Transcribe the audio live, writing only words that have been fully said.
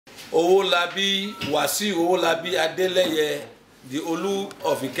Owolabi Wasiu Owolabi Adeleye, the Olu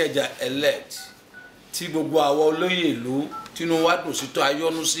of Ikeja elect, tí gbogbo àwọn olóyè ìlú tínú wa dùn sí tó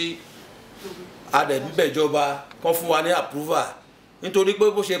ayọ́nú sí adẹ̀bíbẹ̀jọba kan fún wa ní approval nítorí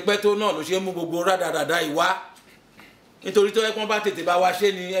pé bó ṣe pẹ́ tó náà ló ṣe mú gbogbo rádaràdà ìwá nítorí tó yẹ kán bá tètè bá wa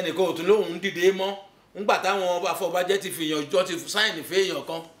ṣe ni ẹnìkan ò tún lóhùn dìde mọ́ ńgbà táwọn afọbajẹ́ ti fi èèyàn jọ ti sáìnì fẹ́yàn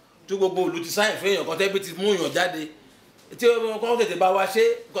kan tí gbogbo ìlú ti sáìnì fẹ́yàn kan tẹ́bí ti mú èèyàn jáde tí wọ́n tètè bá wa ṣe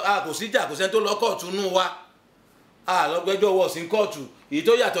kò síjà kò sẹ́ni tó lọ kóòtù nù wa lọ́gbẹ́jọ́ wọ̀ sí kóòtù èyí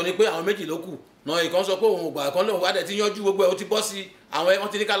tó yàtọ̀ ni pé àwọn méjì ló kù náà ìkan sọ pé òun ò gbà kan lóun wá dẹ̀ ti yanjú gbogbo ẹ̀ ó ti bọ́ sí àwọn wọ́n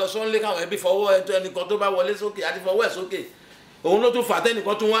ti ní ká lọ sọ́nlé káwọn ẹbí fọwọ́ ẹnìkan tó bá wọlé sókè àti fọwọ́ ẹ̀ sókè òun ló tún fà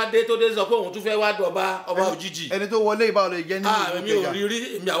tẹ́nìkan tún wá dé tó dé sọ pé òun tún fẹ́ wá dọba ọba òjijì. ẹni tó wọlé ìbá olè jẹ́ nínú ìlú mi ò rí rí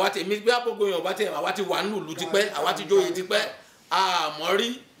èmi àwa ti èmi bí àpògbò èèyàn bá ti àwa ti wà nínú ìlú tipẹ́ àwa ti jóye tipẹ́ àmọ́ rí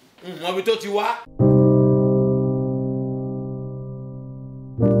mọ́bi tó ti wá.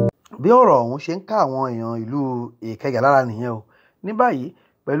 bí ọ̀rọ̀ ọ̀hún ṣe ń ká àwọn èèyàn ìlú Ìkẹjà lára nìyẹn o ní báyìí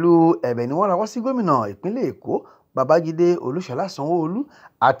pẹ̀lú ẹ̀bẹ̀ ni wọ́n rawọ́ sí gómìnà ìpínlẹ̀ Èkó Babájídé Olúṣọlá Sanwó-Olú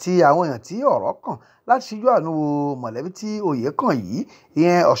àti àwọn èèyàn tí ọ̀rọ̀ kàn láti ṣíjú àánú wo mọ̀lẹ́bí tí oyè kàn yìí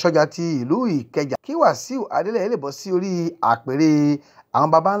ìyẹn Ọṣọja ti ìlú Ìkẹjà kí Wàsíù Adélẹ́yẹ lè bọ́ sí orí àpèrè àwọn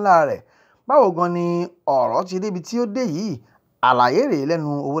baba ńlá rẹ̀. Báwo gan ni ọ̀rọ̀ ti débi tí ó dé yìí? Àlàyé rèé lẹ́nu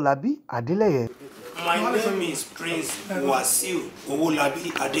Owolabi Adeleye. My name is Prince Wasiu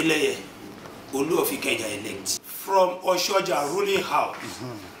Owolabi Adeleye, Olu of Ikeja elect, from Ọṣọja ruling house.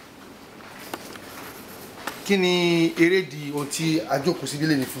 Kí ni èrèdí ohun tí a jókòó síbí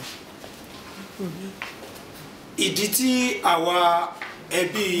lè ní fún? Ìdí tí àwa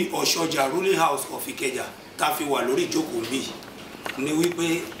ẹbí Ọṣọja ruling house of Ikeja tá fi wà lórí ìjókòó bí ni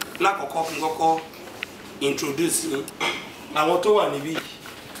wípé lákọ̀ọ́kọ́ fún kọ́kọ́ introduce àwọn tó wà níbí.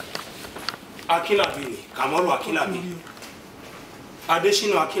 Akínlàbí ni Kàmọ́rù Akínlàbí,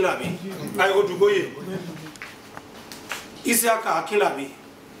 Adésínà Akínlàbí, Odùgbóyè, Isiaka Akínlàbí,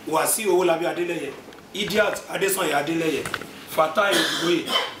 Wàsíù Owolabi Adeleye, Idiat Adésànyà Adeleye, Fatai Odùgbóyè,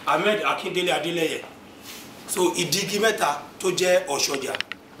 Ahmed Akíndélé Adeleye. So ìdígi mẹ́ta tó jẹ́ Ọ̀ṣọ́jà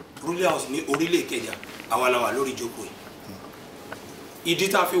ruling house ní orílẹ̀ Ìkẹjà àwa la wà lórí ìjókòó yìí. Ìdí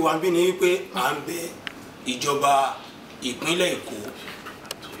tá fi wà ń bí ni wípé à ń bẹ ìjọba ìpínlẹ̀ Èkó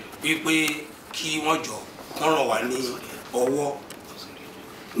wípé kí wọ́n jọ kán ràn wá ní ọwọ́.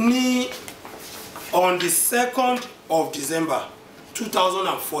 Ní on the 2nd of December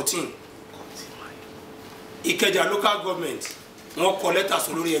 2014 Ikẹja local government wọ́n kọ lẹ́tà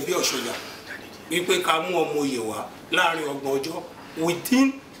sọ lórí ẹbí Ọ̀ṣọ́jà wípé ká mú ọmọ oyè wá láàrin 30 ọjọ́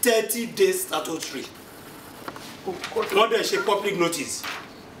within 30 days statutory. Wọ́n dẹ̀ ṣe public notice.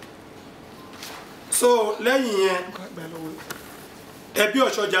 So lẹ́yìn yẹn ẹbí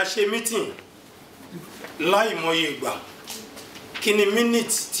Ọ̀ṣọ́jà ṣe meeting láì mọye ìgbà. Kí ni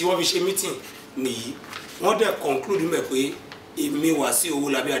minute tí wọ́n fi ṣe meeting nìyí? Wọ́n dẹ̀ conclude mẹ́ pé èmi Wàsíù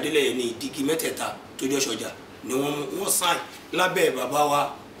Owolabi Adeleye ní ìdígi mẹ́tẹ̀ẹ̀ta tó jẹ́ Ọ̀ṣọ́jà ni wọ́n sign lábẹ́ bàbá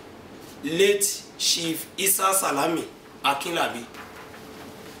wa late Chief Isa Salami Akínlàbí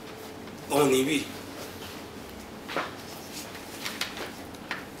ọ̀hún níbí.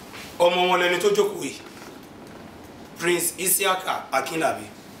 Ọmọ wọn lẹni tó jókòó yìí Prince Isiaka Akínlàbí.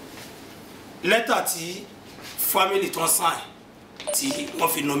 Lẹ́tà tí family tán sign tí wọ́n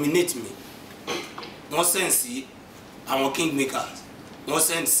fi nominate mi wọ́n send sí àwọn kingmakers, wọ́n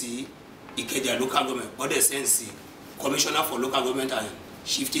send sí Ìkẹjà local government, wọ́n dẹ̀ send sí Commissioner for Local Government and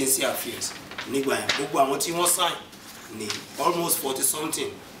Chieftaincy Affairs. Nígbà yẹn gbogbo àwọn tí wọ́n sign ní almost 40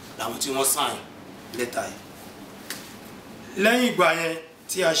 something làwọn tí wọ́n sign lẹ́tà yìí. Lẹ́yìn ìgbà yẹn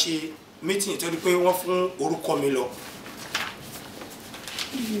tí a ṣe meeting tó di pé wọ́n fún orúkọ mi lọ.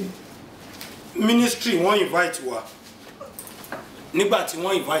 Ministry wọ́n invite wa. Nígbà tí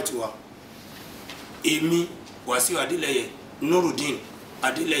wọ́n invite wa, èmi Wàsíù Adeleye, Nurudeen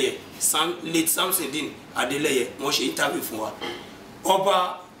Adeleye, late Samsudeen Adeleye wọ́n ṣe interview fún wa.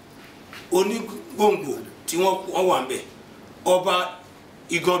 Ọba onígbòǹgbò tí wọ́n wà ń bẹ̀, Ọba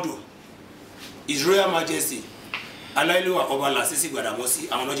Igodo, His Royal Majesty Aláìlúwà Ọba Lásìsì Gbàdàmọ́sí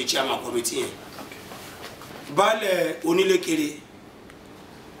àwọn náà jẹ́ chairman committee yẹn. Baálẹ̀ Onílékeré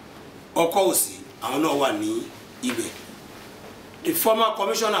Ọkọ̀ Òsì àwọn náà wà ní ibẹ̀. The former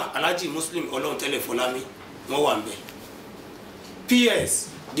commissioner Alhaji Muslim Ọlọ́runtẹ́lẹ̀ Fọlámi wọ́n wà ń bẹ̀. PS,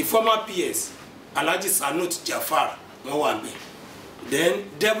 the former PS Alhaji Sanut Jafar wọ́n wà ń bẹ̀. Then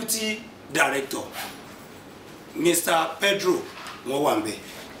deputy director Mr. Pedro wọ́n wà ń bẹ̀.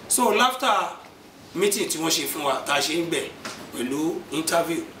 So after meeting tí wọ́n ṣe fún wa tá a ṣe ń bẹ̀ pẹ̀lú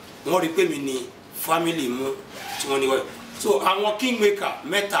interview wọ́n rí pé mi ní family mú tí wọ́n ní wọ́n. So àwọn kingmaker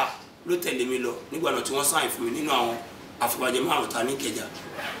mẹ́ta ló tẹ̀lé mi lọ nígbà náà tí wọ́n sign fún mi nínú àwọn àfọwọ́jẹ márùn ta ní Ìkẹjà.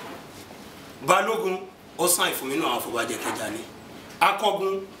 Balógun ó sign fún mi náà àwọn afọbajẹ Ìkẹjà ni.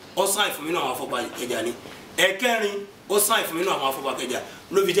 Akọgun ó sign fún mi náà àwọn afọbajẹ Ìkẹjà ni. Ẹ̀kẹrin ó sign fún mi náà àwọn afọbajẹ Ìkẹjà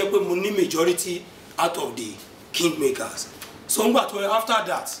ló fi jẹ́ pé mo ní majority out of the kingmakers. So ngbà tó after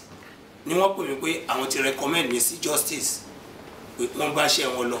that ni wọ́n pè mí pé àwọn ti recommend mi sí justice pé wọ́n bá ṣe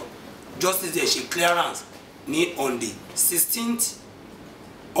wọn lọ. Justice dey ṣe clearance ní on the 16th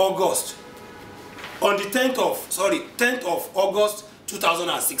August on the 10th of August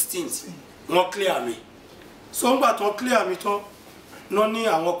 2016 wọ́n clear mi. So ngbà tó clear mi tán náà ní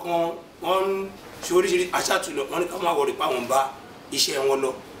àwọn kan wọ́n ṣe oríṣiríṣi aṣáàtúlọ̀ wọ́n ní ká má wọrí pa wọn bá iṣẹ́ wọn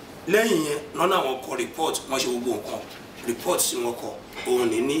lọ. Lẹ́yìn yẹn lọ́nà àwọn kọ report wọ́n ṣe gbogbo nǹkan report tí wọ́n kọ òun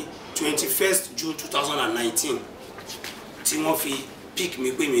ní 21st June 2019 tí wọ́n fi pick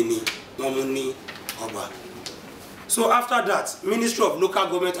mi pé mi ni wọ́n mú ní ọba. So after that Ministry of Local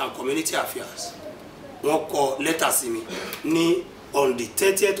Government and Community Affairs wọ́n kọ lẹ́tà sí mi ní on the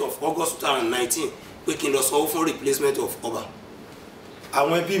 30th of August 2019 pé kí n lọ sanwó fún replacement of ọba.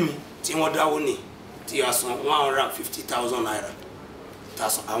 Àwọn ẹbí mi tí wọ́n dáwó ní tí a san 150,000 naira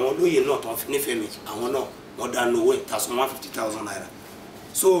tasan àwọn olóyè náà tó nífẹ̀ẹ́ mi àwọn náà wọ́n dá lówó ẹ̀ tasan 150,000 naira.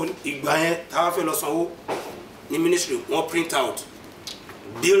 So ìgbà yẹn táwa fẹ́ lọ sanwó ní ministry wọ́n print out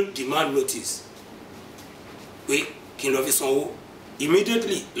bill demand notice pé kí n lọ fi sanwó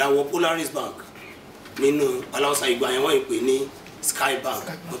immediately làwọ Polaris Bank nínú aláwọ̀sá ìgbà yẹn wọ́n pè ní Sky Bank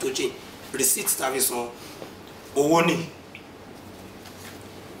wọ́n tó change receipt tá fi san owó ní.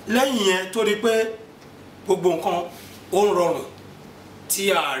 Lẹ́yìn yẹn tó rí pé gbogbo nǹkan ó ń rọrùn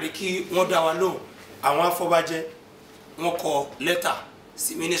tí a rí kí wọ́n dá wa lóhùn àwọn afọbajẹ wọ́n kọ lẹ́tà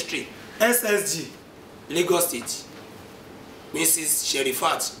sí ministry SSG Lagos State Mrs.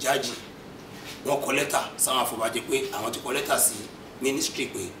 Sherifat Jaji wọ́n kọ lẹ́tà sáwọn afọbajẹ pé àwọn ti kọ lẹ́tà sí ministry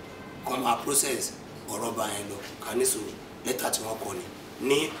pé kọ́ máa process ọ̀rọ̀ bá yẹn lọ kàníṣó lẹ́tà tí wọ́n kọ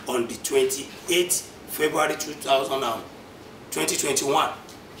ní on the 28th February 2021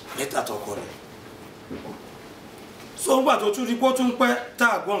 lẹ́tà tó kọ ní. So ngbà tó tún rí bó tún pẹ́ tá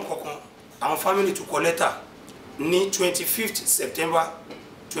a gbọ́ nǹkan kan àwọn family tó kọ lẹ́tà ní 25th September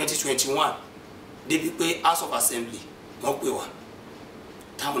 2021 débi pé House of Assembly wọ́n pè wá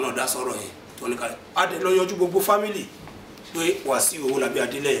táwọn náà dá sọ̀rọ̀ yẹn tó ní kalẹ̀ adé lọ yanjú gbogbo family pé Wàsíù Owólabí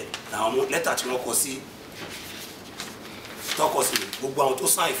Adélẹ́yẹ làwọn mú lẹ́tà tí wọ́n kọ sí tọkọ sí gbogbo àwọn tó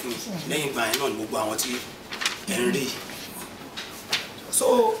sáìn fún mi lẹ́yìn ìgbà yẹn náà ni gbogbo àwọn tí ẹ̀ ń rí.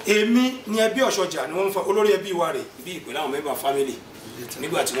 So èmi ní ẹbí Ọṣọjà ni wọ́n ń fa olórí ẹbí wa rẹ̀ bí ìpínlẹ̀ àwọn member family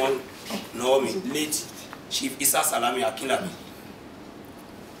nígbà tí wọ́n náwó mi late Chief Isa Salami Akinlabi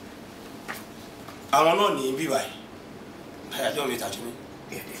àwọn náà ní bí báyìí àyájọ́ mi tàjú mi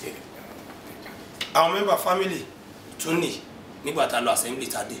àwọn member family tún ní nígbà tá a lọ assembly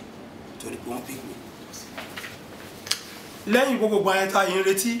tàdé torí pé wọ́n pick mi. Lẹ́yìn gbogbo àyẹ̀tá yìí ń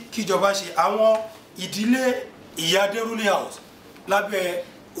retí kíjọba ṣe àwọn ìdílé ìyá Adérúlé house lábẹ́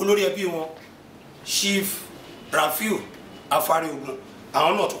olórí ẹbí wọn Chief Rafiu Afáriogun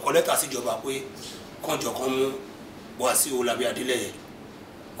àwọn náà tó kọ lẹ́tà síjọba pé kànjọ kan mú Wàsíù Owólabí Adélẹ́yẹ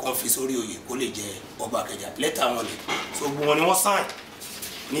kan fi sórí oyè kó lè jẹ ọba Ìkẹjà lẹ́tà wọn ni so gbogbo wọn ni wọ́n sign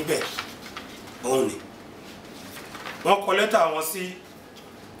níbẹ̀ òun ni wọ́n kọ lẹ́tà wọn sí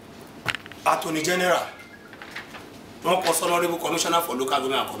Attorney General wọ́n kọ Honorable Commissioner for Local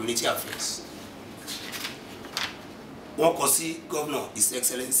Government and Community Affairs wọ́n kọ sí Governor His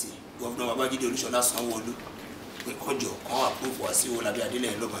Excellency Governor Babájídé Olúṣọlá Sanwó-Olú pé kànjọ kan approve Wàsíù Owólabí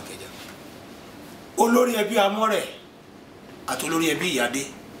Adélẹ́yẹ lọ́ba Ìkẹjà. Olórí ẹbí Amọ́rẹ̀ àti olórí ẹbí Ìyáde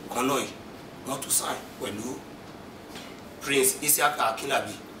kan náà wọ́n tún sign pẹ̀lú Prince Isiaka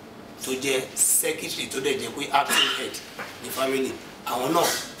Akinlabi tó jẹ́ secretary tó dẹ̀ jẹ́ pé acting head ní family àwọn náà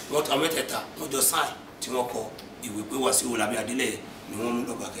wọ́n tún mẹ́tẹ̀ẹ̀ta wọ́n jọ sign tí wọ́n kọ ìwé pé Wàsíù Owólabí Adélẹ́yẹ ni wọ́n mú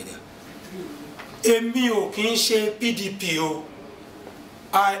lọ́ba Ìkẹjà. Èmi ò kì í ṣe PDP o.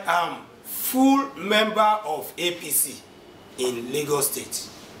 I am full member of APC in Lagos State,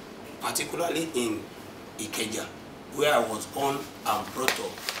 particularly in Ikẹja, where I was born and brought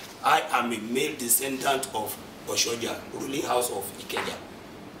up. I am a male descendant of Ọṣọja, ruling house of Ikẹja.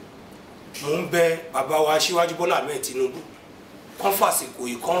 Mo ń bẹ̀ bàbá wa Aṣíwájú Bọ́lá Ahmed Tinubu kán fàsìkò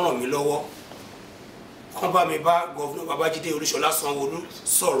yìí kán ràn mí lọ́wọ́ kán bá mi bá Governor Babájídé Olúṣọlá Sanwó-Olú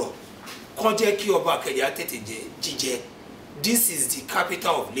sọ̀rọ̀ kán jẹ́ kí ọba Ìkẹjà tètè jẹ jíjẹ. This is the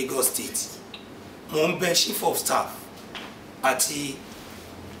capital of Lagos State. Mo ń bẹ̀ Chief of Staff àti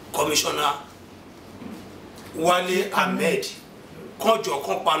Commissioner Wálé Ahmed kán jọ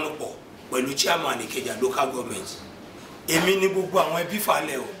kán panupọ̀ pẹ̀lú Chairman Ikẹja Local Government. Èmi ní gbogbo àwọn ẹbí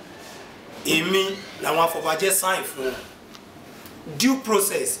falẹ̀ o. Èmi làwọn afọbajẹ sign fún wọn. Due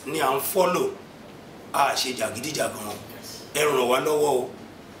process ni à ń follow. A ṣe jàgídíjàgan ẹ ràn wá lọ́wọ́ o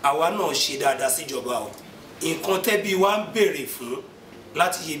àwa náà ṣe dáadáa síjọba o nǹkan tẹ́bí wa ń béèrè fún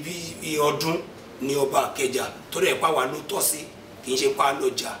láti yẹ bí ọdún ní ọba Ìkẹjà tó rẹ̀ pa wá ló tọ́ sí kì í ṣe pa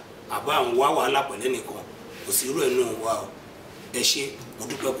lọ́jà àbá àwọn wá wàhálà pẹ̀lẹ́ nìkan kò sí irú ẹ̀ náà wá o ẹ ṣé mo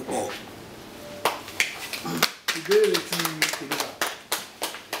dúpẹ́ púpọ̀. ìbéèrè tí tèmíta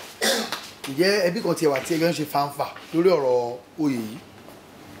ǹjẹ́ ẹbí kan tiẹ̀ wà tí ẹgbẹ́ ń ṣe fanfa lórí ọ̀rọ̀ oyè yìí.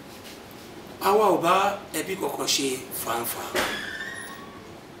 àwa ò bá ẹbí kankan ṣe fanfa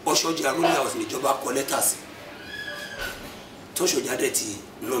Ọṣọja ruling house níjọba kọ lẹ́tà sí tọ́ṣọjà dẹ̀ ti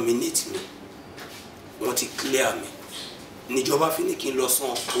nominate mi wọ́n ti clear mi níjọba fi ní kí n lọ san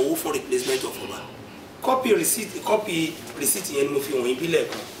owó fún replacement of ọba copy receipt yẹn ni mo fi wọ̀nyí bílẹ̀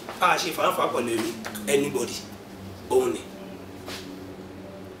kan a ṣe fanfa pẹ̀lú anybody òun ni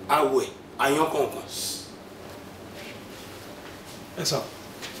awẹ ayan kankan. ẹ sọ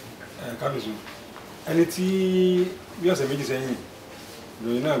kábíyèsí ẹni tí bí ọ̀sẹ̀ méjì sẹ́yìn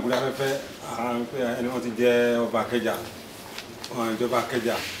ìròyìn náà gúnlẹ̀ afẹ́fẹ́ ẹni wọ́n ti jẹ́ ọba Ìkẹjà ìjọba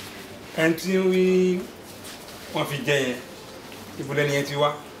Ìkẹjà ẹni tí wọ́n fi jẹ yẹn ìbúlẹ̀ ni yẹn ti wá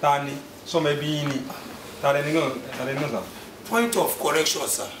ta ni sọmọ ẹbí yín ni ta lẹni náà sà. point of correction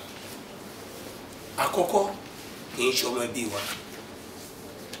sir àkọ́kọ́ kì í ṣọmọ ẹbí wa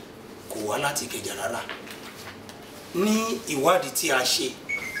kò wá láti Ìkẹjà rárá ní ìwádìí tí a ṣe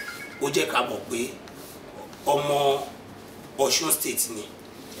ó jẹ́ ká mọ̀ pé ọmọ Ọ̀ṣun state ni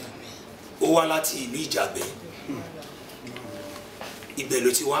ó wá láti ìlú Ìjàgbẹ́ ibẹ̀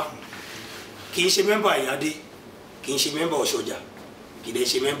ló ti wá kì í ṣe mẹ́mbà Ìyáde kì í ṣe mẹ́mbà Ọ̀ṣọjà kì í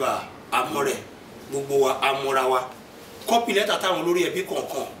ṣe mẹ́mbà Amọ̀rẹ̀ gbogbo wa amúra wa kọ́pì lẹ́tà táwọn olórí ẹbí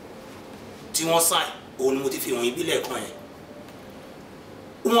kọ̀ọ̀kan tí wọ́n sign òun ni mo ti fi hàn ìbílẹ̀ kan yẹn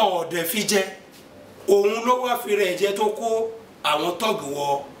wọn ò dẹ̀ fi jẹ́ òun ló wá fi rẹ̀ jẹ́ tó kó àwọn tọ́ọ̀gì wọ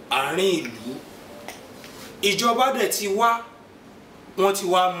àárín ìlú ìjọba dẹ̀ ti wá wọ́n ti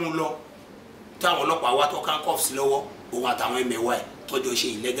wá mú lọ táwọn ọlọ́pàá wá tó handcuffs sí lọ́wọ́ òun àtàwọn ẹ̀mẹ̀wá ẹ̀ tọ́jọ́ ṣe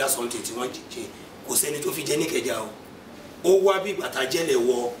illegal something tí wọ́n ṣe kò sẹ́ni tó fi jẹ́ ní Ìkẹjà o ó wá bí bàtà jẹ́lẹ̀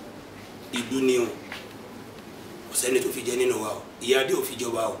wọ ìlú ni o kò sẹ́ni tó fi jẹ́ nínú wa o Ìyáde ò fi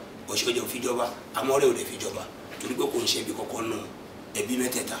jọba o Ọ̀ṣọjà ò fi jọba Amọ̀rẹ̀ ò dẹ̀ fi jọba torí pé kò ń ṣe ibi kankan nù ẹbí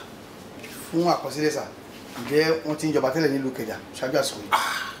mẹ́tẹ̀ẹ̀ta. fún àkọsílẹ̀ sà ǹjẹ́ wọ́n ti ń jọba tẹ́lẹ̀ nílùú Ìkẹjà ṣáájú àsìkò yìí.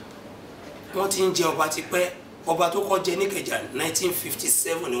 wọ́n ti ń jẹ ọba tipẹ́ ọba tó kọ́ jẹ ní Ìkẹjà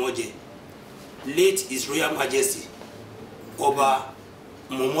 1957 ni wọ́n jẹ late His Royal Majesty ọba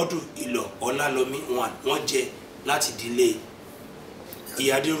Muhammadu Ìlọ̀ Ọlálọ́mí wọ́n jẹ láti ìdílé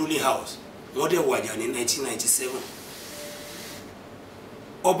Ìyáde ruling house wọ́n dẹ̀ wàjà ní 1997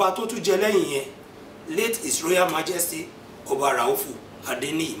 ọba tó tún jẹ lẹ́yìn yẹn late His Royal Majesty ọba Raufu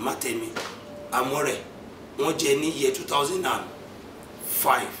Adeniyi Matemi Amọ̀rẹ̀ wọ́n jẹ ní year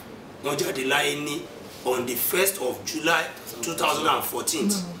 2005 wọ́n jáde láyé ní on the 1st of July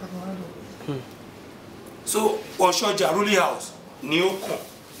 2014 so Ọṣọja ruling house ni ó kàn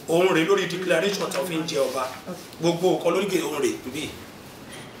òun rè lórí declaration tó fi ń jẹ ọba gbogbo nǹkan lórí gèdè òun rè bí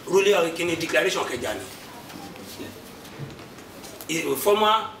ruling house kí ni declaration kẹjà ni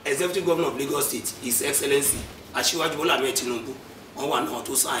former executive governor of Lagos State His Excellency Aṣíwájú Bọ́lá Ahmed Tinubu wọ́n wà náà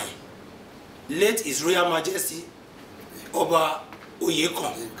tó sáyẹn late His Royal Majesty ọba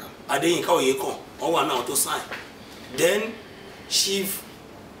Oyèkán Adéyínká Oyèkán wọ́n wà náà tó sáyẹn then Chief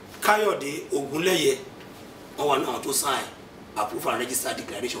Káyọ̀dé Ògúnlẹ́yẹ wọ́n wà náà tó sáyẹn approve and register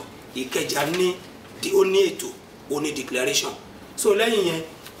declaration Ìkẹjà ní ó ní ètò ó ní declaration so lẹ́yìn yẹn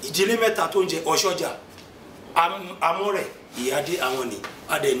ìdílé mẹ́ta tó ń jẹ Ọ̀ṣọjà Amọ̀rẹ̀ Ìyáde àwọn ni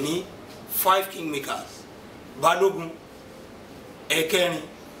a dẹ̀ ní 5 kingmakers Balógun ẹ̀kẹrin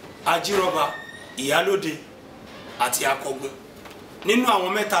Ajírọ̀bà Ìyálóde àti Akọ̀gun nínú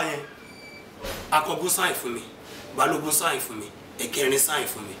àwọn mẹ́ta yẹn Akọ̀gun sáìn fún mi Balógun sáìn fún mi ẹ̀kẹrin sáìn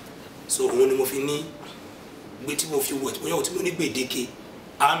fún mi so òun ni mo fi ní gbé tí mo fi wọ̀ tí mo ní gbèdéke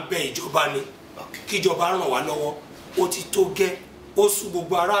à ń bẹ ìjọba ni kíjọba ràn wá lọ́wọ́ ó ti tó gẹ́ ó sú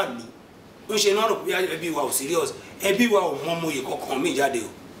gbogbo aráàlú ó ń ṣe náà rò pé ẹbí wa ò serious ẹbí wa ò mọ mòye kankan mí jáde o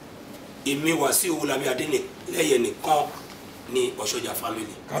èmi wà sí Owólabí Adélẹ́yẹ nìkan ní Ọ̀ṣọjà family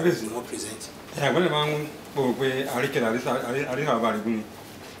ni wọ́n present. ẹ àgbẹ̀lẹ̀ máa ń pò pé àríkẹ̀lẹ̀ àríkà bàbá rẹ̀ gún ni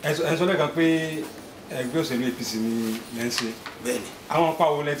ẹ sọ lẹ́ẹ̀kan pé ẹgbẹ́ òṣèlú APC ni lẹ́ ń ṣe. bẹ́ẹ̀ni. àwọn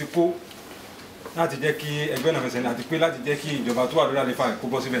pàwọ́ lẹ ti kó láti jẹ́ kí ẹgbẹ́ náà fẹsẹ̀ àti pé láti jẹ́ kí ìjọba tó wà lórí àlefa kó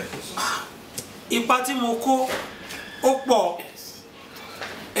bọ́ síbẹ̀. ipa tí mo kó ó pọ̀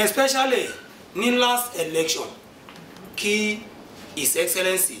especially ní last election kí His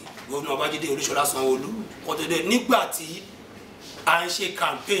Excellency Governor Babájídé Olúṣọlá Sanwó-Olú kọ́tọ́dé nígbà tí à ń ṣe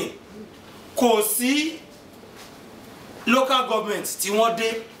campaign kò sí local government tí wọ́n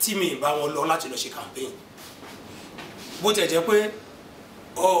dé tí mi bá wọn lọ láti lọ ṣe campaign bó tẹ̀ jẹ́ pé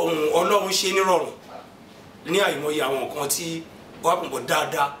Ọlọ́run ṣe nírọ̀rùn ní àìmọye àwọn nǹkan tí wọ́n pọ̀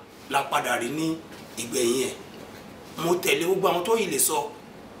dáadáa la padà rí ní ìgbẹ̀yìn ẹ̀. Mo tẹ̀lé gbogbo àwọn tó yìí lè sọ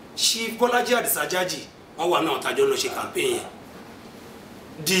Chief Bọ́lájí Àdìsá Jájì wọ́n wà náà tàjọ́ lọ ṣe campaign yẹn.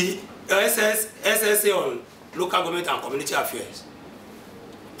 The SSA on Local Government and Community Affairs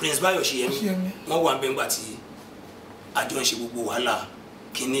Prince Bayo Ṣiyẹmí wọ́n wà bẹ́ngbà tí àjọ ń ṣe gbogbo wàhálà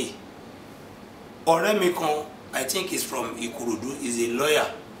kínní. Ọ̀rẹ́ mi kan I think is from Ikorodu is a lawyer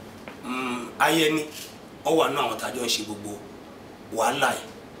Ayẹni ó wà náà àwọn tàjọ ń ṣe gbogbo wàhálà yìí.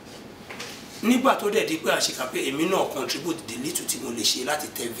 Nígbà tó dẹ̀ di pé àṣekà pé èmi náà contribute the little tí mo lè ṣe láti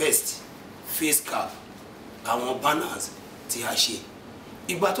tẹ vest face cap àwọn banners tí a ṣe.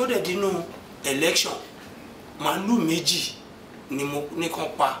 Ìgbà tó dẹ̀ dínú election màálù méjì ni mo ní kan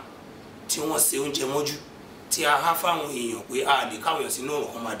pa tí wọ́n ṣe oúnjẹ mọ́jú tí a há fáwọn èèyàn pé a lè káwọn èèyàn sínú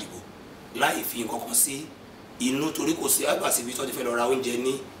ọ̀rọ̀ kan máa dìbò láì fi nǹkan kan sí inú torí kò sí àgbà síbi tó ti fẹ́ lọ ra oúnjẹ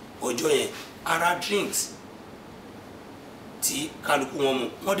ní ọjọ́ yẹn. Ara drinks tí kálukú wọn mu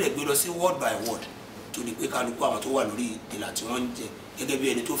wọ́n dẹ̀ gbé lọ sí word by word torí pé kálukú àwọn tó wà lórí ìlà tí wọ́n ń jẹ gẹ́gẹ́ bí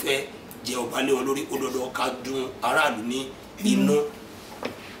ẹni tó fẹ́ jẹ ọba lé wọn lórí olódò ká dùn aráàlú ní inú.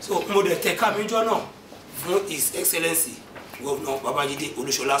 So mo dẹ̀ tẹ kámíjọ́ náà fún His Excellency Governor Babájídé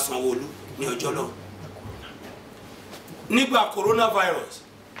Olúṣọlá Sanwó-Olú ní ọjọ́ náà. Nígbà coronavirus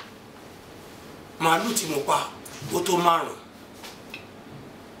màálù tí mo pa ó tó 5,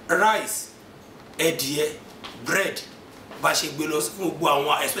 rice ẹdìyẹ bread bá ṣe gbé lọ fún gbogbo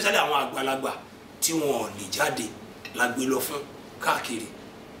àwọn especially àwọn àgbàlagbà tí wọn ò lè jáde la gbé lọ fún káàkiri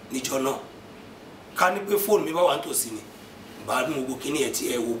níjọ́ náà. Ká ní pé fóònù mi bá wà nítòsí ni bá mú gbogbo kíní ẹ̀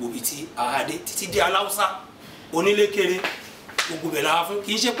tí ẹ wo gbogbo tí àádé títí dé Aláùsá onílékere gbogbo bẹ̀ la fún.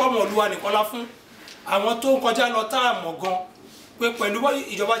 Kì í ṣe pọ́mọ̀ olúwa nìkan la fún àwọn tó ń kọjá lọ tá a mọ̀ gan pé pẹ̀lú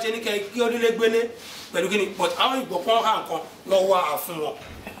ìjọba ṣe ní kí onílé gbélé pẹ̀lú kíní but àwọn ìgbọ̀pọ̀ hàn kan lọ wá a fún wọn.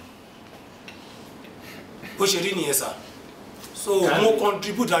 Bó ṣe rí nìyẹn sà. So mo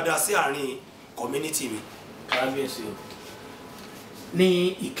contribute dáadáa sí àárín community mi. Kábíyèsí o.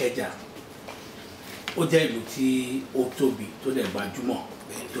 Ní Ìkẹjà ó jẹ́ ìlú tí ó tóbi tó dẹ̀ gbajúmọ̀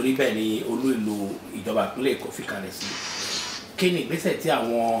torí bẹ́ẹ̀ ni olú ìlú ìjọba ìpínlẹ̀ Èkó fi kalẹ̀ sí. Kí ni ìgbésẹ̀ tí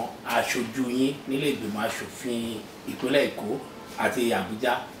àwọn aṣojú yín nílé ìgbìmọ̀ aṣòfin ìpínlẹ̀ Èkó àti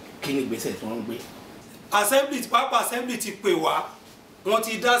Àbújá kí ni ìgbésẹ̀ tí wọ́n ń gbé? Assembly ti pè wá wọ́n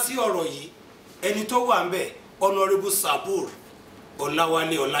ti dá sí ọ̀rọ̀ yìí. Ẹni tó wà ń bẹ̀ Honourable Sabur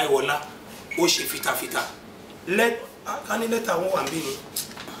Ọláwálé Ọláìwọlá ó ṣe fitafita ká ní lẹ́tà wọn wà ń bí ni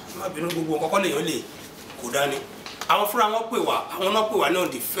má bínú gbogbo kọ́kọ́ lèèyàn lè kó dání. Àwọn fúnra wọn pè wá àwọn náà pè wá ní on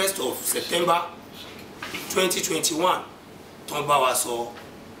the 1st of September 2021 tó ń bá wa sọ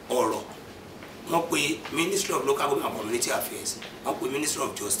ọ̀rọ̀. Wọ́n pe Ministry of Local Government and Community Affairs wọ́n pe Ministry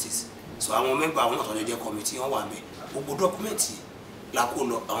of Justice so àwọn mẹ́mbà àwọn náà tó jẹ́ committee wọn wà ń bẹ̀ gbogbo dọ́kúmẹ́ǹtì la kó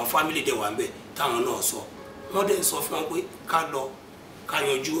lọ àwọn family dẹ̀ wà ń bẹ̀ táwọn náà sọ wọ́n dẹ̀ sọ fún wọn pé ká lọ ká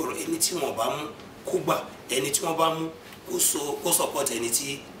yanjú ọ̀rọ̀ ẹni tí wọ́n bá mú kó gbà ẹni tí wọ́n bá mú kó support ẹni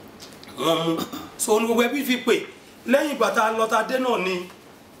tí wọ́n mú. So ní gbogbo ẹbí fi pè lẹ́yìn ìgbà tá a lọ tá a dé náà ni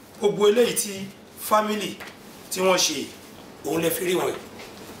gbogbo eléyìí tí family tí wọ́n ṣe òun lè fi rí wọn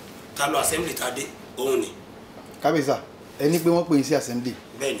tá lọ assembly tá a dé òun ni. Kábíyèsí ẹni pé wọ́n pè yín sí assembly.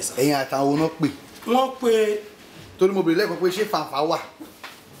 Bẹ́ẹ̀ ni sà. Ẹ̀yin àtàwọn náà pè. Wọ́n pe torí mo bèrè lẹ́ẹ̀kan pé ṣé fàǹfà wà.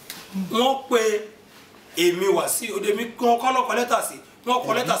 Wọ́n pe èmi wá sí òde mi kọ́ lọ́kọ̀ lẹ́tà sí wọ́n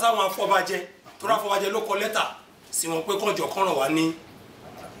kọ lẹ́tà sáwọn afọbajẹ torí afọbajẹ ló kọ lẹ́tà sí wọn pé kọ́njọ kọ́ràn wá ní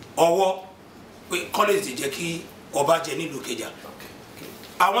ọwọ́ pé kọ́lẹ́jì jẹ́ kí ọba jẹ nílùú Ìkẹjà.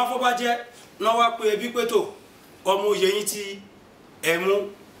 Àwọn afọbajẹ náà wá pé ẹbí pé tó ọmọ oyè yín tí ẹ mú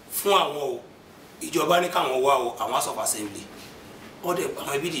fún àwọn o ìjọba ní káwọn wá o àwọn House of Assembly wọ́n dẹ̀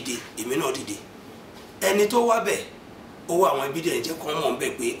àwọn ẹbí dìde èmi náà dìde ẹni tó wá bẹ̀ owó àwọn ẹbí dẹ̀ jẹ́ kọ́ mọ̀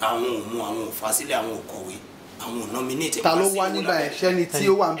bẹ́ẹ̀ pé àwọn ò mú àwọn ò fà sílẹ̀ àwọn ò kọ̀wé àwọn ò nominate. Ta ló wá nígbà yẹn ṣẹ́ni tí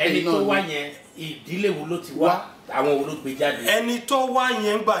ó wà ń bẹ̀ náà ni. Ẹni tó wá yẹn ìdílé wo ló ti wá àwọn wo ló gbé jáde. Ẹni tó wá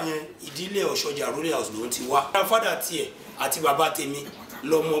yẹn gbà yẹn ìdílé Ọṣọja rural house ló ń ti wá. Fádà tiẹ̀ àti bàbá tèmi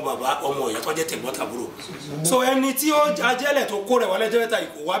lọ́mọ bàbá ọmọ ìyá tó jẹ́ tẹ̀gbọ́n tàbúrò. So ẹni tí ó ajẹ́lẹ̀ tó kó rẹ̀ wálé jẹ́rẹ́ta yìí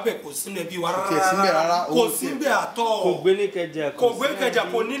kò wá bẹ̀ kò sínú ẹbí wa rárá kò síbẹ̀ àtọ̀ kò gbé ní Ìkẹjà kò gbé Ìkẹjà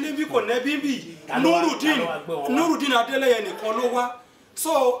kò nílé bí kò nẹ́bí bí Nurudeen Adélẹ́yẹ nìkan ló wá.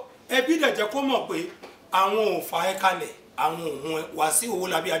 So ẹbí dẹ̀ jẹ́ kó mọ̀ pé àwọn ò fa ẹ́ kalẹ̀ àwọn òun Wàsíù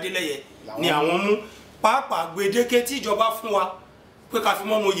Owólabí Adélẹ́yẹ ni àwọn mú pàápàá gbèdéke tí ìjọba fún wa pé ká fi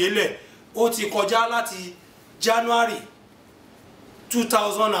mọ́ mo yé lẹ̀ ó ti kọjá láti January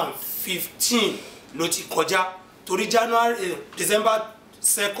 2015 ló ti kọjá torí December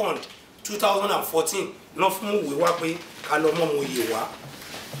 2nd 2014 lọ fún ìwé wá pé ká lọ mọ́ mo yé wá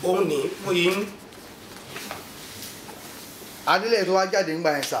òun ní mo yé ń adílẹ̀ tó wá jáde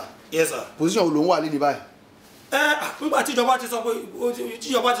ńgbà yẹn sà. Yes sir. Position wo ló ń wà lẹ́ni báyìí? Nígbà tíjọba ti sọ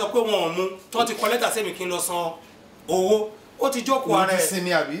pé wọn ò mú tó ti kọ lẹ́tà sẹ́mi kí n lọ san owó ó ti jókòó ara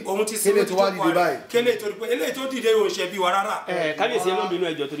ẹ̀ òun ti sinmi tó wá dìde báyìí kéle tó pé eléyìí tó dìde ò ṣe bí wa rárá. kábíyèsí ẹ má bínú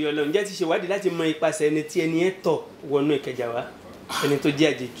ẹjọ́ torí Ọlọ́run jẹ́ ti ṣe wádìí láti mọ ipasẹ̀ ẹni tí ẹni ẹ tọ̀ wọnú Ìkẹjà wá ẹni tó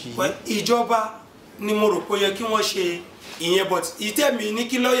jẹ́ àjèjì. ìjọba ni mo rò pé ó yẹ kí wọ́n ṣe ìyẹn but ìtẹ́mi ní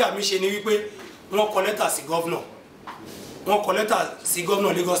kí lọ́ọ̀yà mi ṣe ni wípé wọ́n kọ lẹ́tà sí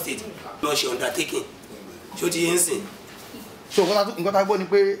gọ́vnọ̀ Lagos State lọ ṣe undertaking ṣó ti yé ń sìn. so nǹkan tá a gbọ́ ni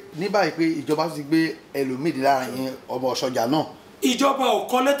pé ní báyìí pé ìjọba ti gbé ẹlòmíì lára yẹn ọmọ Ọṣọjà náà. ìjọba ò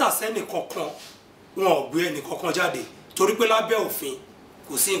kọ lẹ́tà sẹ́nì kankan wọn ò gbé ẹnì kankan jáde torí pé lábẹ́ òfin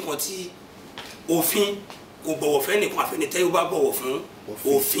kò sí nǹkan tí òfin kò bọ̀wọ̀ fẹ́ nìkan àfẹnitẹ́ yóò bá bọ̀wọ̀ fún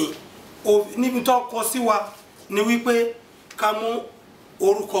òfin níbi tó kọ sí wa ni wípé ká mú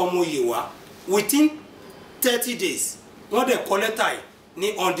orúkọ ọmọ oyè wá within 30 days wọ́n dẹ̀ kọ lẹ́tà yìí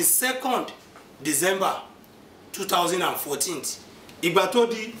ní on the 2nd December 2014 ìgbà tó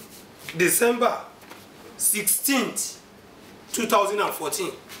di December 16th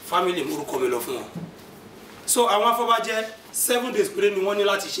 2014 family morúkọ mi lọ fún wọn so àwọn afọbajẹ 7 days péré ni wọ́n ní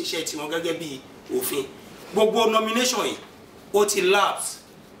láti ṣiṣẹ́ tiwọn gẹ́gẹ́ bí òfin gbogbo nomination yìí ó ti lapse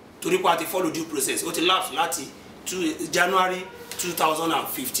torí pé a ti follow due process ó ti lapse láti January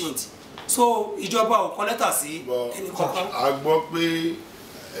 2015 so ìjọba ò kọ lẹ́tà sí ẹnì kankan. a gbọ́ pé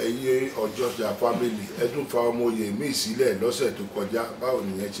ẹyẹ Ọṣọjà family ẹdún fa ọmọ oyè míì sílẹ̀ lọ́sẹ̀ tó kọjá báwo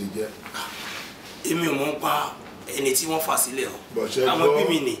nìyẹn ṣe jẹ́. èmi ò mọ̀ ń pa ẹni tí wọ́n fà sílẹ̀ o àwọn bí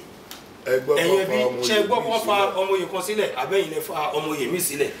mi nì ẹ̀yẹ bí ṣe gbọ́ kó fa ọmọ oyè kan sílẹ̀ abẹ́yìn lè fa ọmọ oyè míì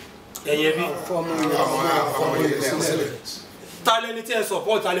sílẹ̀ ẹ̀yẹ bí ta lẹni tẹ́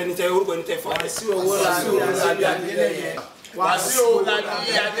support ta lẹni tẹ́ orúkọ ẹni tẹ́ fa.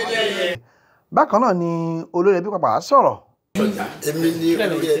 bákan náà ni olórí ẹbí pàpà sọ̀rọ̀. èmi ni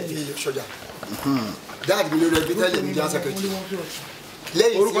olórí ẹbí Ọṣọjà dáàdì mi lórí ẹbí tẹ́lẹ̀ mi jẹ́ sẹ́kẹ̀tì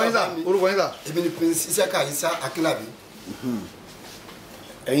lẹ́yìn orúkọ yín sà. èmi ni Prince Isiaka Isa Akínlábí.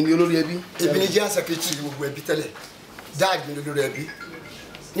 ẹ̀yin ni olórí ẹbí. èmi ni jẹ́ sẹ́kẹ̀tì gbogbo ẹbí tẹ́lẹ̀ dáàdì mi lórí ẹbí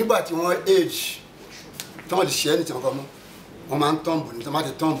nígbà tí wọ́n age tí wọ́n lè ṣe ẹni tí wọ́n kọ́ mọ́ wọ́n máa ń tọ́ǹbù ní tí wọ́n máa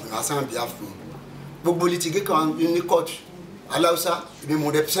ti tọ́ǹbù lásán bí i àfihàn gbogbo litigé kan ní kóòtù aláùsá èmi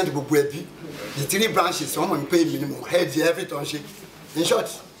mo represent gbogbo ẹbí the 3 branches wọ́n mọ̀ ní pé èmi ni mo head everything ṣe in short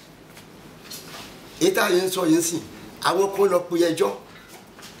ètò àyè ń sọ yẹn sìn àwọn kan lọ pe ẹjọ́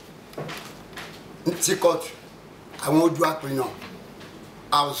ti kóòtù àwọn ojú àpèyàn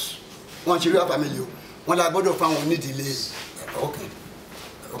house wọ́n ṣe rí wá family o wọ́n la gbọ́dọ̀ fún àwọn onídìílé ok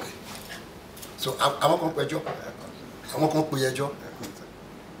so àwọn kan pe ẹjọ́ àwọn kan pe ẹjọ́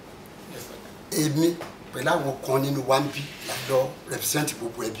èmi pẹ̀lú àwọn kan nínú wa ń bí lọ represent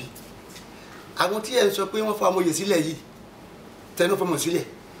gbogbo ẹbí àwọn tí ẹ ń sọ pé wọ́n fa amòye sílẹ̀ yìí tẹnu fọmọ sílẹ̀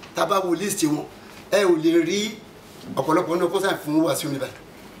tá a bá wo list wọn ẹ ò lè rí ọ̀pọ̀lọpọ̀ nínú kó sáà fún wa sí omi báyìí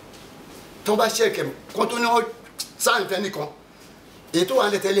tó bá ṣẹ̀kẹ̀ kan tó ní wọ́n sáà fẹ́ nìkan èyí tó wà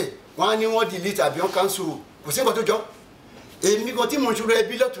ń lẹ tẹ́lẹ̀ wọ́n á ní wọ́n delete àbí wọ́n cancel kò sí nǹkan tó jọ èmi kan tí mo ń ṣòro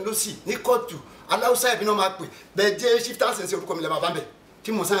ẹbí lọ́tún lọ́sì ní kóòtù aláwùsá ẹbí náà máa pè bẹ́ẹ̀ jẹ́ shifter sense orúkọ mi lẹ́ máa bá bẹ̀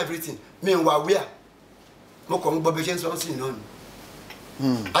tí mo sign everything mi ń wà wíà mo kàn ń gbọ́ bí ṣe ń sọ sí náà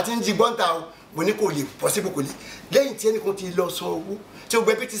ni àti ń jí gbọ́ǹta o mo ní kò lè possible kò lè lẹ́yìn tí ẹnìkan ti lọ san owó tí o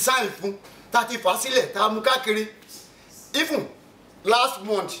gbẹ́bí ti sign fún tá a ti fà á sílẹ̀ tá a mú káàkiri even last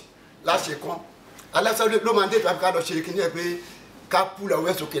month láṣẹ kan aláṣẹ ló máa ń dé ìtura ká lọ ṣe kí ní ẹ pé ká púlọ̀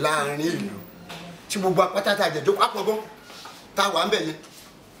ọwọ́ sókè láàrin ìlú tí gbogbo apáta tá a jẹ̀jọ́ pápọ̀ gan tá a wà ń bẹ̀ yẹn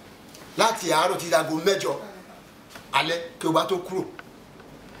láti àárọ̀ ti dago 8 alẹ́ kí o bá tó kúrò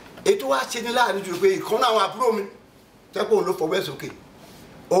ètò wa ṣe ní láàrin jù pé ìkan náà àwọn àbúrò mi tẹ́pọ̀ òun ló fọwọ́ ẹ̀ sókè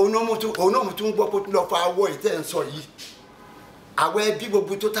òun náà mo tún gbọ́ pé ó tún lọ fa awọ ìtẹ́ ń sọ yìí àwọ̀ ẹbí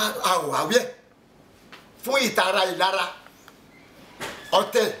gbogbo tó tá àwọ̀ àwẹ̀ fún ìtara ìlara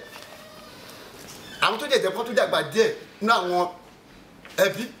ọ̀tẹ̀ àwọn tó jẹ̀jẹ̀ fọ́n tó dàgbà díẹ̀ nínú àwọn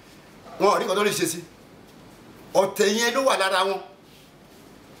ẹbí wọn ò rí nǹkan tó lè ṣe sí ọ̀tẹ̀ yẹn ló wà lára wọn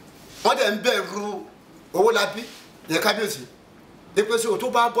wọ́n dẹ̀ ń bẹ̀rù Owólabí yẹn kábíyèsí epe so tó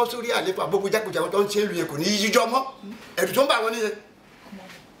bá bọ́ sórí àlefa gbogbo jákèjádò tó ń ṣe lu yẹn kò ní yíjọ mọ́ ẹ̀rù tó ń bà wọ́n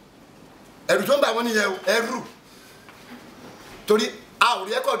nìyẹn ẹ̀rù torí a ò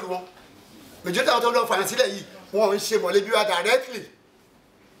rí ẹ́kọ̀dù wọn méjì táwọn tó lọ fàyàn sílẹ̀ yìí wọn ò ń ṣe mọ̀lẹ́bí wa directly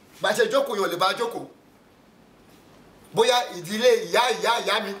bá ṣe jókòó yàn lè bá jókòó bóyá ìdílé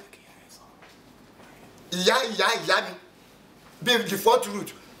ìyá mi bíi the fourth root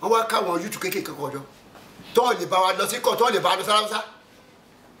wọn wá káwọn yútu kéékèèké kọjọ tọ́ lè bá wa lọ sí kọ́ tọ́ lè bá wa lọ sáráwúsá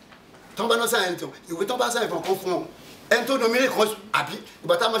tọ́ bá náà sáyẹn tó ìwé tọ́ bá sáyẹn kan fún ọ ẹni tó nominate kan àbí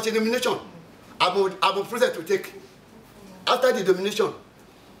ìgbà tá a máa ṣe nomination àbò process to take after the domination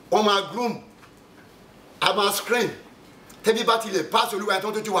wọ́n máa groom a máa screen tẹ́bí bá tilẹ̀ pass olúwa ẹ̀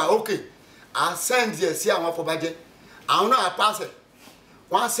tó ti wà okay à send yẹ sí àwọn afọbajẹ àwọn náà à pass ẹ̀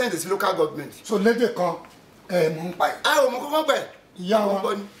wọ́n á send sí local government. so lédè kan mò ń pa ẹ̀. ò mú kọ́kọ́ pẹ̀. ìyá wa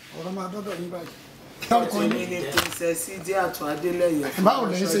ọ̀rọ̀ máa dọ́dọ̀ yín báyìí. èmi ni princess Sidiatu Adeleye. báwo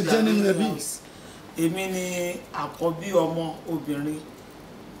lè ṣe jẹ́ nínú ẹbí. èmi ni àkọ́bí ọmọ obìnrin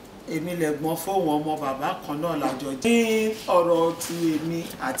èmi lẹ̀gbọ́n fóun ọmọ bàbá kan náà lájọ jẹ́. ní ọ̀rọ̀ ti èmi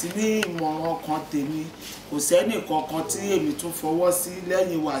àti ní ìmọ̀ràn kan tèmi kò sẹ́nì kankan tí èmi tún fọwọ́ sí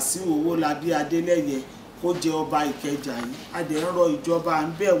lẹ́yìn Wàsíù Owólabí Adélẹ́yẹ kó jẹ ọba Ìkẹjà yìí a dẹ̀ ń rọ ìjọba à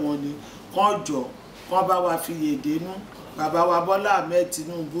ń bẹ̀ wọ́n ni kán jọ kán bá wa fi yèdè nú bàbá wa Bọ́lá Ahmed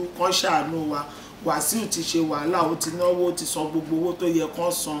Tinubu kán ṣàánú wa Wàsíù ti ṣe wàhálà ó ti náwó ó ti san gbogbo owó tó yẹ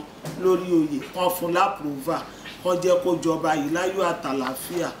kán san lórí oyè kán fún lápòvà kán jẹ́ kó jọba yìí láyọ̀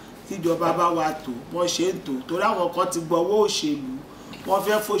àtàlàfíà tíjọba bá wa tò wọ́n ṣe ń tò torí àwọn kan ti gbọ́wọ́ òṣèlú wọ́n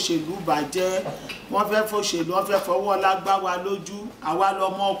fẹ́ fòṣèlú bàjẹ́ wọ́n fẹ́ fòṣèlú wọ́n fẹ́ fọwọ́ lágbá wa lójú àwa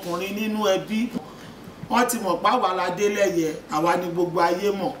lọmọ ọkùnrin nínú ẹbí wọ́n ti mọ̀ páwa l'Adélẹ́yẹ àwa ni gbogbo ayé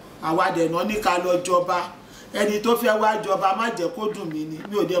mọ̀ àwa dẹ̀nà ní ká lọ jọba ẹni tó fẹ́ wá jọba má jẹ́ kó dùn mí ni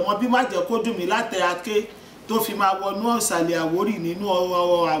mi ò dẹ̀ mọ̀ bí má jẹ́ kó dùn mí látẹ̀ aké tó fi máa wọnú ọ̀sàlẹ̀ Àwórì nínú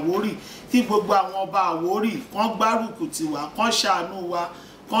ọ̀rọ̀ Àwórì kí gbogbo àwọn ọba Àwórì kán gbárùkù tiwa kán ṣàánú wa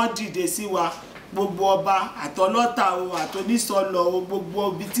kán dìde sí wa gbogbo ọba àtọlọ́ta o àtọnísọlọ o gbogbo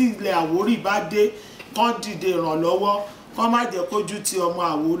ibi tí ilẹ̀ Àwórì bá dé kán dìde ìrànlọ́wọ́ kán má jẹ́ kójú ti ọmọ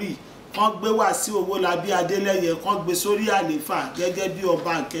Àwórì kán gbé Wàsíù Owólabí Adélẹ́yẹ kán gbé sórí àléfà gẹ́gẹ́ bí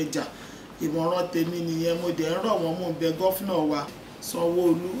ọba Ìkẹjà ìmọ̀ràn tèmi nìyẹn mo dẹ̀ ń rọ̀ wọ́n mú bẹ gọ́fúnà wa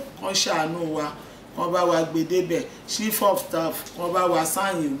Sanwó-Olú kán ṣàánú wa kán bá wa gbé débẹ̀ chief of staff kán bá wa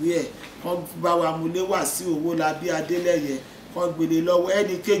sáyìn ìwé ẹ̀ kán bá wa múlé Wàsíù Owólabí Adélẹ́yẹ kán gbélé lọ́wọ́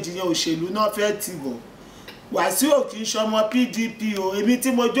ẹnì kejì yẹn òṣèlú náà fẹ́ tì bọ̀ Wàsíù kì í ṣọmọ PDP o èmi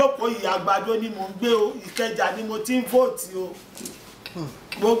tí mo jókòó yìí Àgbàdo ni mò ń gbé o Ìkẹjà ni mo ti ń vóòtì o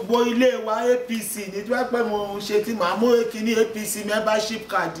gbogbo ilé wa APC ní tí wọ́n pẹ́ mo ṣe tí màá mú kíní APC membership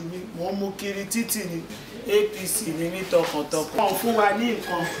card mi mò ń mú kiri títì ní APC ní ní tọkàntọkàn. wọ́n fún wa ní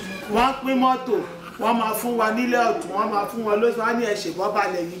nǹkan wọ́n pín mọ́tò wọ́n máa fún wa nílẹ̀ ọ̀tún wọ́n máa fún wọn lóṣù wọ́n ní ẹ̀ṣẹ̀ bọ́ba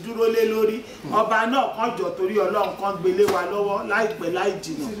lẹ́yìn dúró lé lórí ọba náà kàn jọ torí Ọlọ́run kan gbélé wa lọ́wọ́ láìpẹ́ láì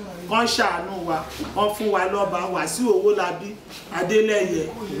jìnnà kàn ṣàánú wa wọ́n fún wa lọ́ba Wàsíù Owólabí Adélẹ́yẹ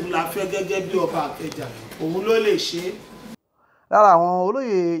òun la fẹ́ gẹ́gẹ́ bí ọba Ìkẹjà òun ló lè ṣe é. lára àwọn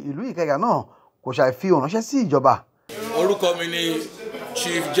olóyè ìlú Ìkẹjà náà kò ṣàì fi òránṣẹ́ sí ìjọba. orúkọ mi ni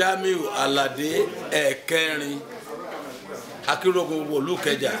Chief Jamiu Alade ẹ̀kẹrin akérògùn ìlú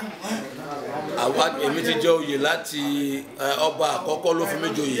Ìkẹjà èmi ti jẹ oyè láti ọba àkọ́kọ́ ló fi mí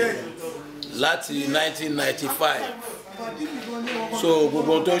joyè láti 1995 so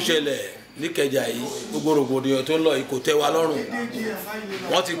gbogbo tó ń ṣẹlẹ̀ níkẹjà yìí gbogbo rògbòdìyàn tó ń lọ yìí kò tẹ́ wa lọ́rùn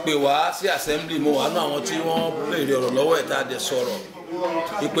wọ́n ti pè wá sí assembly mo wà nú àwọn tí wọ́n béèrè ọ̀rọ̀ lọ́wọ́ ẹ̀ tá a dẹ̀ sọ̀rọ̀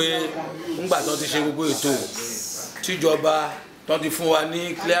wípé ńgbà tán ti ṣe gbogbo ètò tíjọba tán ti fún wa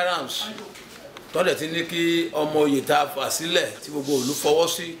ní clearance tán dẹ̀ ti ní kí ọmọ oyè tá a fà sílẹ̀ tí gbogbo ìlú fọwọ́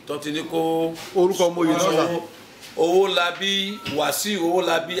sí tán ti ní kó orúkọ ọmọ oyè náà Owólabí Wàsíù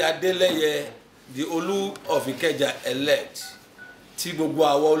Owólabí Adélẹ́yẹ the Olú of Ìkẹjà elect tí gbogbo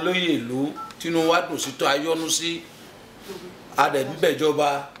àwọn olóyè ìlú tínú wa dùn sí tó ayọ́nú sí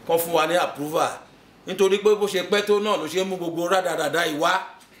adẹ̀bíbẹ̀jọba kan fún wa ní approval nítorí pé bó ṣe pẹ́ tó náà ló ṣe mú gbogbo rádaràdà ìwá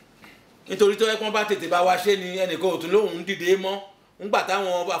nítorí tó yẹ kí wọ́n bá tètè bá wa ṣe ni ẹnìkan ò tún lóhùn dìde mọ́ ńgbà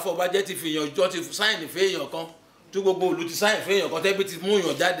táwọn afọbajẹ ti fi èèyàn jọ ti sáìnì fèèyàn kan tí gbogbo ìlú ti sáìnì fèèyàn kan tẹ́bí ti mú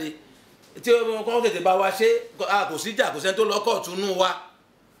èèyàn jáde tí wọ́n tètè bá wa ṣe kò síjà kò sẹ́ni tó lọ kóòtù nù wa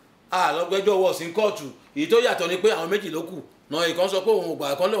lọ́gbẹ́jọ́ wọ̀ sí kóòtù èyí tó yàtọ̀ ni pé àwọn méjì ló kù náà ìkan sọ pé òun ò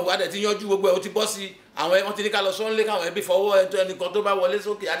gbà kan lóun wá dẹ̀ ti yanjú gbogbo ẹ̀ ó ti bọ́ sí àwọn ẹ̀ wọ́n ti ní ká lọ sọ́nlé káwọn ẹbí fọwọ́ ẹnìkan tó bá wọlé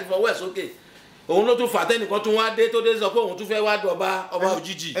sókè àti fọwọ́ ẹ̀ sókè òun ló tún fà tẹ́nìkan tún wá dé tó dé sọ pé òun tún fẹ́ wá dọ̀ba ọba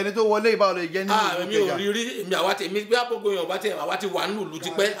òjijì. ẹni tó wọlé ìbáwọ̀ lè jẹ́ nínú ìlú Ìkẹjà. mi ò rí èmi àwa ti èmi bí àpògò yàn bá tẹ àwa ti wà nínú ìlú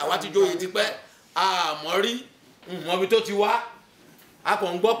tipẹ́ àwa ti jóye tipẹ́ àmọ́ rí mọ́bi tó ti wá a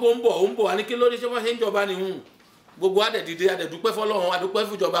kàn ń gbọ́ pé ó ń bọ̀ wá ní kí ló dé ṣé wọ́n ṣe ń jọba nìhun gbogbo adẹ̀dìde adẹ̀dúpẹ́ fọlọ́run adúpẹ́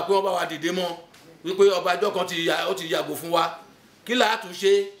fújọba pé wọ́n bá wa dìde mọ́ wípé ọba àjọ kan ó ti yàgò fún wa kí là á tún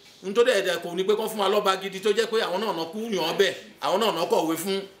ṣe nítorí ẹ̀dẹ̀ kò ní pé kán fún wa lọ́ba gidi tó jẹ́ pé àwọn náà kú yàn án bẹ̀ àwọn náà kọ̀wé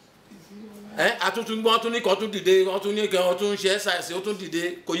fún àtúntún gbọ́n tún ní kan tún dìde wọ́n tún ní kan wọ́n tún ṣe ẹ́sàìsì ó tún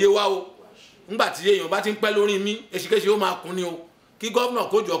dìde kò yé wa o ńgbà tí èèyàn bá ti ń pẹ́ lórí mi èsìkéṣe ó máa kún ni o kí gọ́vnà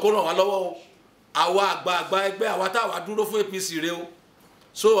kó jọ kó ràn wá lọ́wọ́ o àwa àgbààgbà ẹgbẹ́ àwa táwa dúró fún APC rẹ o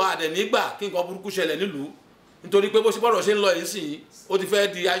so àdẹ̀ nígbà kí nǹkan burúkú ṣẹlẹ̀ nílùú nítorí pé bó ṣe bọ́rọ̀ ṣe ń lọ yìí sìn ó ti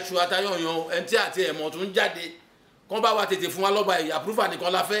fẹ́ di aṣọ atayọ̀yàn ẹni tí àti ẹ̀mọ́ tún jáde kán bá wa tètè fún wa lọ́ba ẹ̀yà àpúrúfà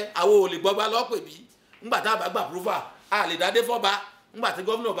nìkan la fẹ́ àwọn ò lè gbọ́gbá lọ́pẹ̀ bí ńgbà tá a bá gbà àpúrúfà a lè dádé fọ́ba nígbà tí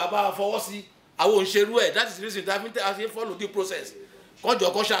gómìnà bá bá fọwọ́ sí àwọn òǹṣerú ẹ̀ that is the reason that a ṣe follow the process kọjọ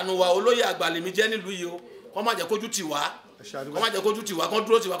kọ ṣàánú wa olóyè àgbà lèmi jẹ́ nílùú yìí o kọ́ má jẹ́ kójú tì wá kọ́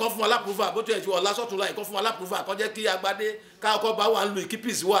dúró tì wá kọ́ fún wa lápúrúfà bó tilẹ̀ ti ọ̀la sọ́tún láì kọ́ fún wa lápúrúfà kọ́ jẹ́ kí agbádé káàkọ́ bá wà ń lu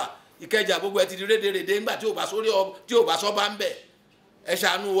ìkípìsì wà Ìkẹjà gbogbo ẹ ti di rédèrèdè ńgbà tí ò bá sọ́ba ń bẹ̀ ẹ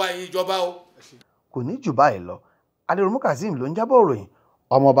ṣàánú wa ẹ̀yin ìjọba o. kò ní jù báyìí lọ Adéròmú Kazeem ló ń jábọ̀ ròyìn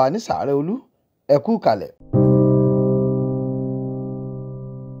ọmọọba ní Sàárẹ̀ Olú ẹ kú kalẹ̀.